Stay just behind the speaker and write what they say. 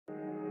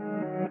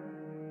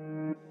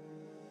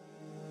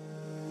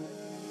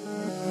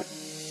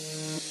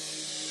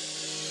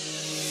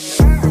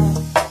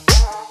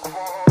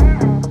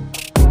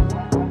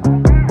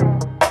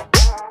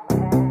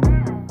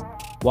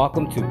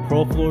Welcome to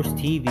Pro Floors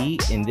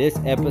TV. In this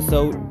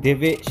episode,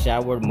 Divot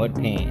shower mud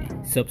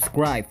pan.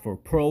 Subscribe for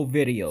pro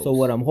videos. So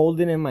what I'm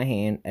holding in my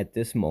hand at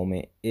this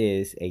moment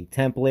is a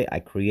template I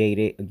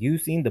created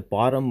using the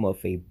bottom of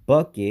a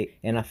bucket,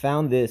 and I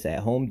found this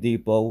at Home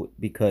Depot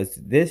because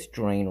this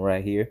drain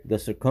right here, the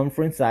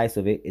circumference size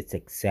of it is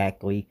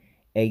exactly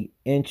 8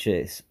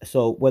 inches.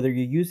 So whether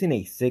you're using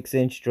a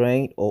 6-inch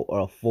drain or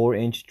a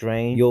 4-inch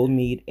drain, you'll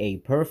need a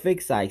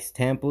perfect size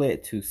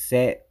template to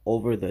set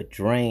over the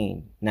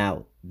drain.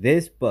 Now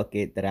this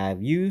bucket that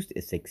I've used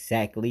is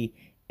exactly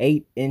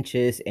 8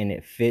 inches and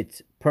it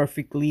fits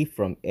perfectly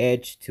from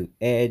edge to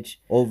edge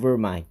over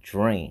my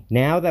drain.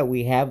 Now that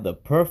we have the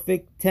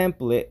perfect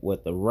template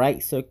with the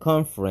right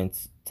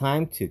circumference,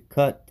 time to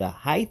cut the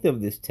height of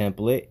this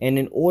template. And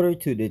in order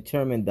to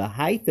determine the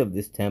height of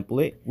this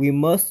template, we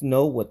must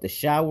know what the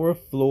shower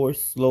floor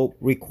slope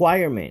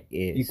requirement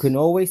is. You can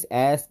always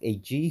ask a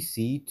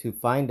GC to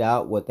find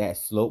out what that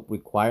slope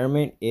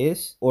requirement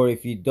is, or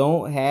if you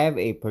don't have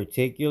a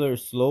particular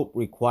slope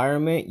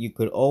requirement, you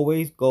could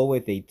always go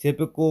with a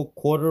typical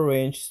 1/4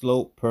 inch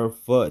slope per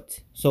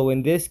foot. So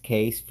in this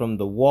case, from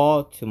the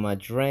wall to my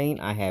drain,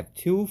 I have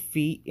 2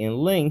 feet in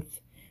length,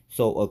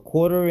 so a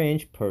 1/4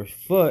 inch per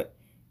foot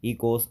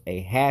equals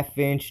a 1/2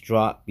 inch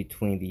drop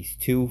between these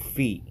 2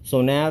 feet.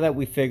 So now that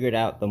we figured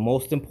out the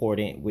most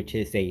important, which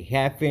is a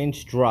 1/2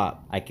 inch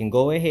drop, I can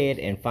go ahead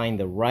and find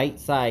the right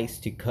size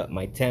to cut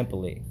my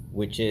template,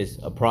 which is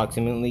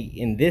approximately,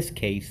 in this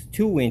case,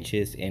 2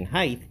 inches in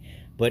height,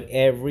 but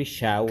every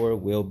shower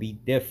will be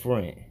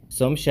different.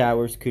 Some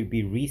showers could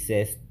be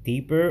recessed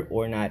deeper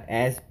or not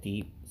as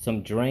deep.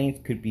 Some drains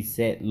could be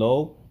set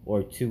low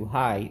or too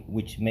high,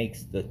 which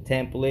makes the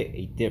template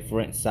a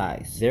different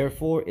size.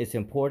 Therefore, it's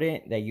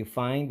important that you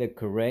find the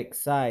correct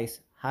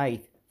size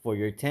height for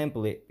your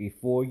template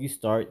before you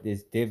start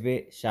this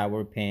divot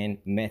shower pan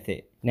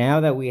method.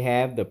 Now that we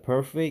have the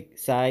perfect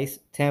size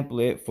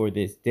template for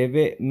this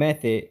divot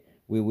method,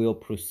 we will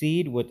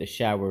proceed with the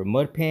shower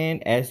mud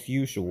pan as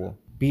usual.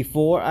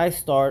 Before I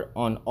start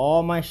on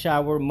all my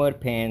shower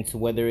mud pans,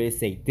 whether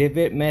it's a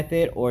divot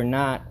method or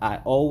not, I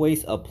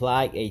always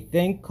apply a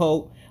thin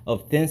coat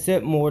of thin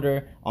set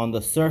mortar on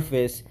the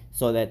surface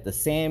so that the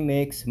sand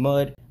mix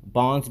mud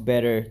bonds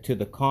better to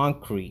the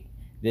concrete.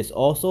 This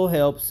also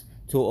helps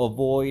to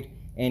avoid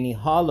any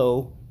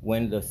hollow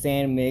when the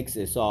sand mix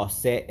is all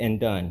set and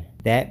done.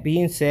 That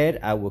being said,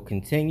 I will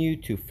continue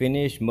to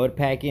finish mud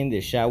packing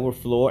the shower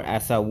floor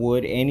as I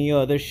would any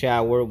other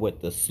shower with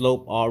the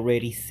slope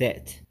already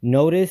set.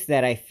 Notice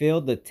that I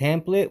filled the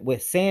template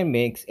with sand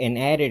mix and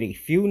added a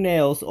few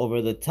nails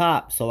over the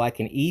top so I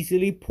can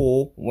easily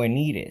pull when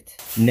needed.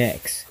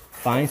 Next,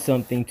 find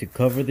something to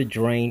cover the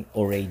drain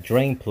or a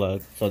drain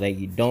plug so that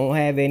you don't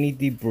have any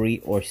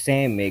debris or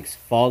sand mix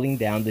falling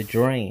down the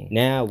drain.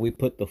 Now we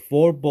put the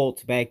 4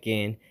 bolts back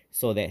in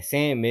so that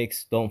sand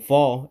mix don't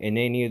fall in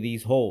any of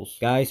these holes.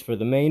 Guys, for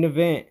the main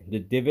event, the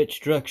divot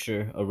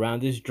structure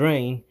around this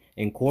drain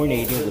and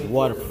coordinating with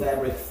waterproof. The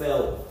fabric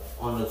fell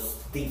on a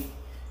steep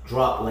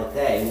drop like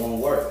that, it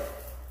won't work.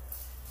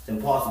 It's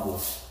impossible.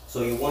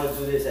 So you want to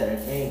do this at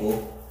an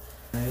angle.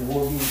 And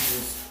we'll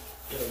use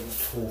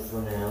this tool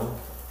for now.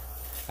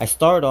 I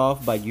start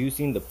off by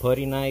using the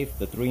putty knife,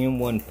 the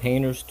 3-in-1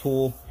 painter's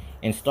tool,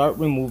 and start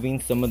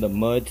removing some of the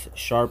mud's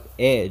sharp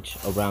edge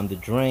around the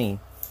drain.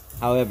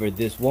 However,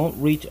 this won't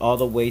reach all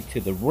the way to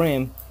the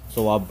rim,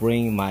 so I'll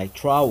bring my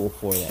trowel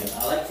for that.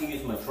 I like to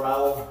use my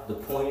trowel, the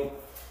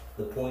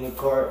pointed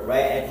part,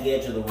 right at the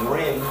edge of the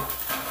rim.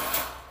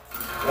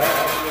 Right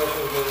at the edge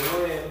of the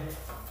rim.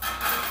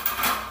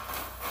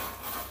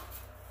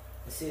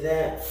 See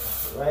that?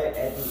 Right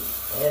at the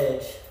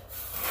edge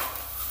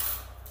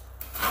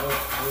of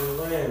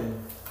the rim.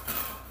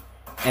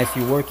 As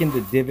you work in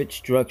the divot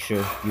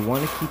structure, you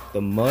want to keep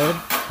the mud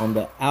on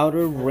the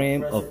outer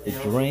rim of the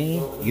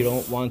drain. You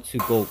don't want to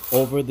go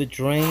over the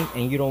drain,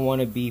 and you don't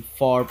want to be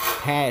far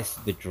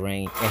past the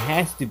drain. It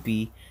has to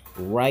be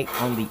right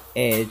on the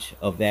edge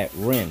of that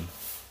rim.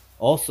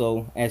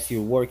 Also, as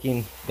you're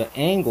working the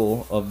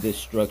angle of this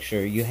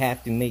structure, you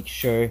have to make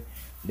sure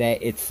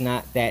that it's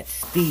not that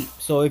steep.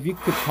 So if you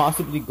could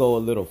possibly go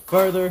a little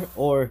further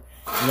or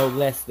no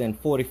less than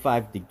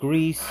 45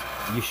 degrees,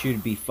 you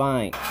should be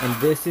fine. And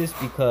this is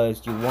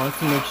because you want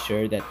to make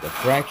sure that the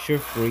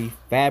fracture-free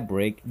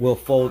fabric will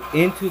fold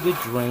into the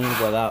drain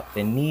without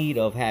the need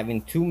of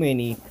having too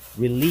many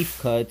relief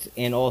cuts,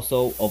 and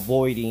also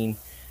avoiding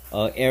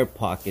air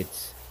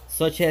pockets,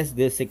 such as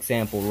this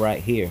example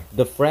right here.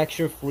 The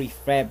fracture-free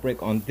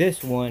fabric on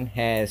this one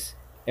has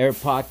air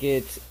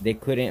pockets. They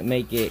couldn't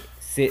make it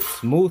sit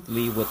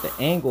smoothly with the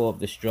angle of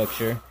the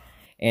structure.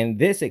 And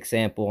this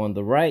example on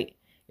the right,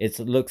 it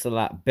looks a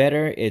lot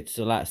better, it's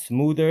a lot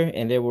smoother,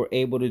 and they were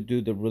able to do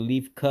the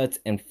relief cuts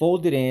and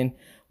fold it in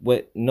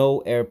with no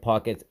air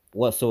pockets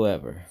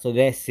whatsoever. So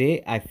that's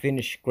it. I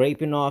finished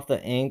scraping off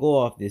the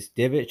angle of this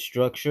divot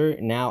structure.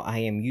 Now I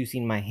am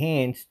using my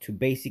hands to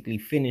basically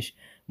finish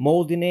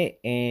molding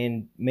it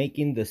and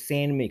making the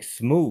sand mix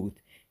smooth,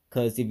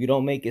 because if you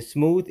don't make it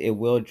smooth, it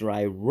will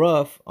dry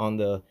rough on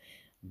the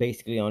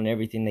basically on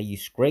everything that you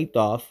scraped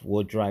off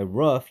will dry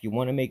rough. You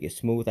want to make it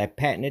smooth. I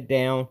patting it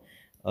down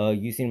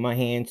using my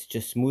hands,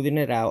 just smoothing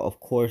it out. Of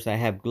course, I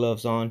have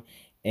gloves on,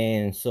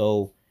 and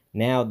so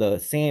now the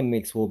sand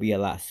mix will be a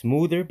lot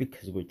smoother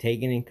because we're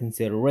taking in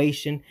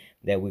consideration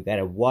that we got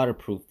to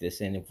waterproof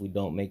this, and if we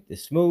don't make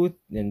this smooth,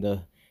 then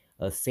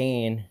the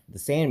sand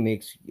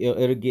mix,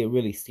 it'll get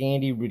really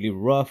sandy, really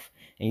rough,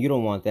 and you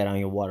don't want that on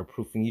your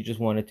waterproofing. You just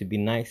want it to be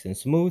nice and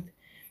smooth.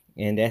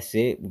 And that's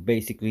it. We're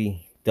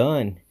basically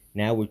done.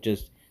 Now we're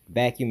just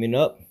vacuuming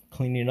up,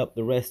 cleaning up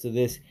the rest of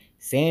this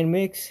sand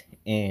mix,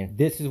 and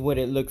this is what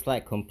it looks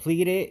like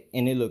completed,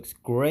 and it looks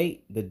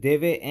great. The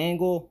divot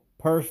angle,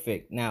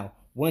 perfect. Now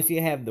once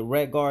you have the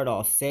red guard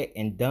all set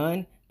and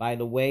done, by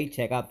the way,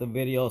 check out the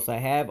videos I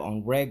have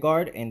on red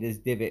guard and this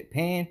divot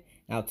pan.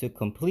 Now to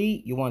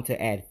complete, you want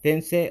to add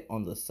thin set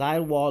on the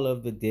side wall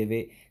of the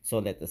divot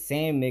so that the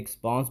sand mix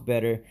bonds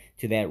better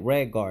to that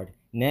red guard.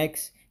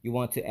 Next, you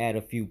want to add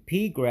a few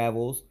pea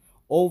gravels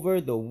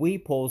over the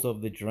weep holes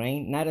of the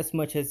drain, not as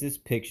much as this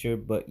picture,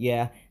 but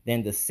yeah.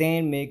 Then the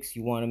sand mix,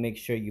 you want to make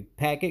sure you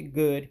pack it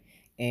good,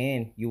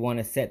 and you want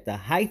to set the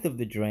height of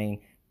the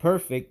drain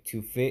perfect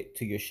to fit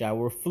to your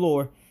shower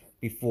floor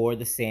before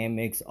the sand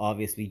mix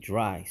obviously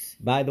dries.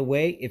 By the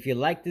way, if you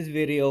like this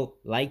video,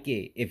 like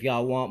it. If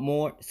y'all want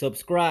more,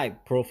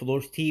 subscribe. Pro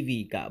Floors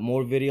TV got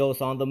more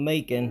videos on the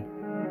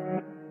making.